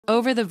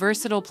Over the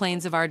versatile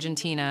plains of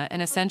Argentina, an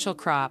essential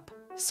crop,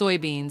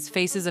 soybeans,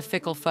 faces a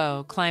fickle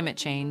foe, climate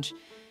change.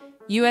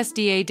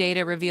 USDA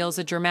data reveals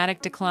a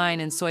dramatic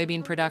decline in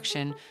soybean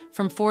production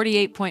from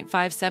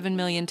 48.57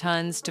 million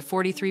tons to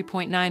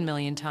 43.9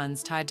 million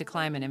tons tied to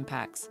climate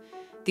impacts.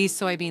 These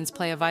soybeans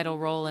play a vital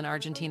role in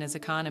Argentina's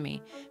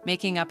economy,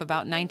 making up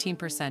about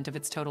 19% of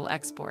its total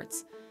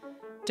exports.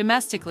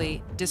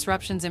 Domestically,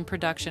 disruptions in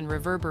production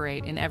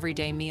reverberate in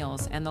everyday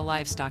meals and the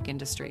livestock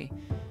industry.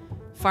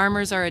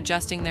 Farmers are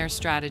adjusting their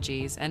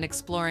strategies and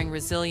exploring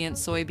resilient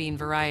soybean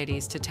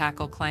varieties to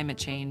tackle climate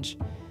change.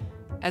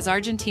 As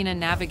Argentina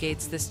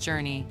navigates this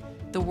journey,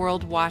 the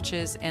world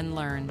watches and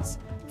learns,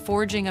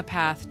 forging a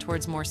path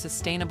towards more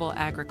sustainable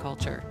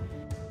agriculture.